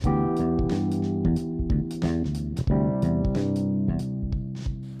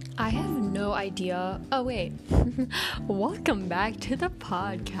idea. Oh, wait. Welcome back to the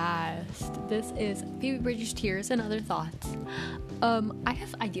podcast. This is Phoebe Bridges Tears and Other Thoughts. I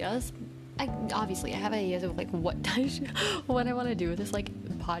have ideas. I have ideas of what I want to do with this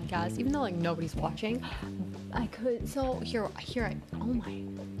podcast, even though nobody's watching. I could. So here oh my,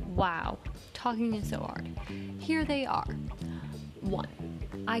 wow. Talking is so hard. Here they are. One,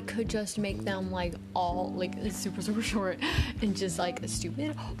 I could just make them all super short and just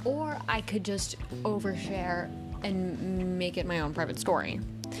stupid, or I could just overshare and make it my own private story.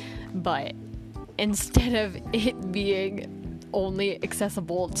 But instead of it being only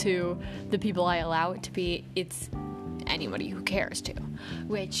accessible to the people I allow it to be, it's anybody who cares to,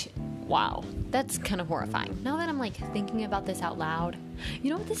 which, wow, that's kind of horrifying. Now that I'm thinking about this out loud,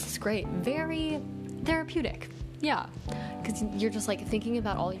 this is great, very therapeutic. Yeah, because you're just thinking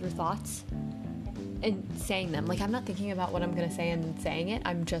about all your thoughts and saying them. I'm not thinking about what I'm gonna say and saying it,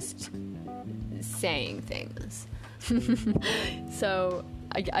 I'm just saying things. So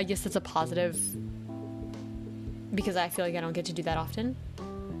I guess that's a positive, because I feel I don't get to do that often.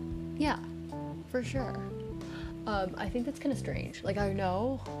 Yeah, for sure. I think that's kind of strange. I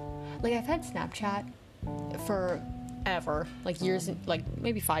know, I've had Snapchat for ever, years,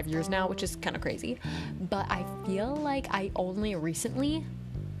 maybe 5 years now, which is kind of crazy, but I feel I only recently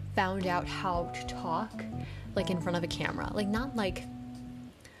found out how to talk in front of a camera, not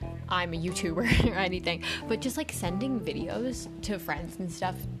I'm a YouTuber or anything, but just sending videos to friends and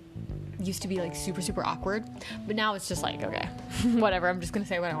stuff used to be super awkward, but now it's just okay, whatever, I'm just gonna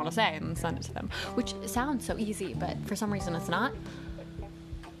say what I want to say and send it to them, which sounds so easy, but for some reason it's not.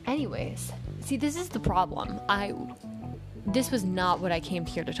 Anyways, see, this is the problem. This was not what I came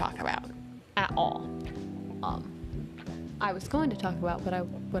here to talk about at all. I was going to talk about what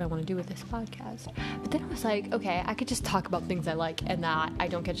I want to do with this podcast, but then I was okay, I could just talk about things I like and that I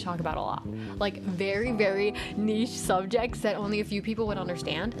don't get to talk about a lot. Very, very niche subjects that only a few people would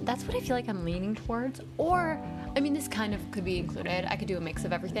understand. That's what I feel I'm leaning towards. Or, this kind of could be included. I could do a mix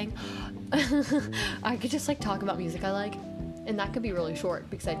of everything. I could just talk about music I like, and that could be really short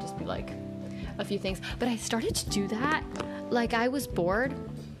because I'd just be a few things. But I started to do that. I was bored,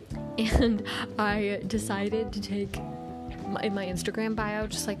 and I decided to take in my Instagram bio,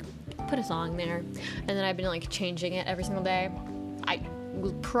 just put a song there, and then I've been changing it every single day. I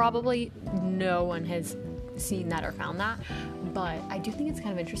probably no one has seen that or found that, but I do think it's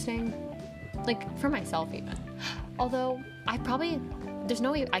kind of interesting, for myself even. Although there's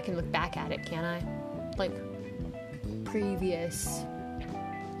no way I can look back at it, can I? Previous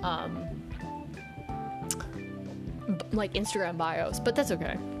Instagram bios, but that's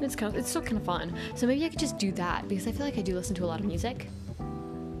okay. It's still kind of fun. So maybe I could just do that, because I feel I do listen to a lot of music.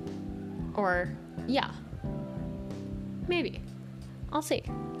 Or yeah, very I'll see.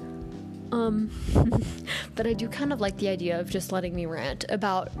 But I do kind of like the idea of just letting me rant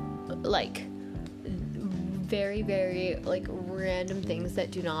about very, very random things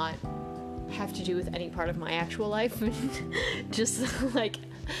that do not have to do with any part of my actual life. Just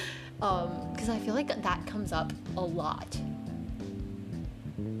because I feel that comes up a lot.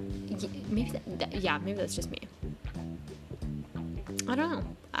 Maybe maybe that's just me. I don't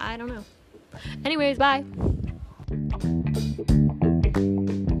know. Anyways, bye.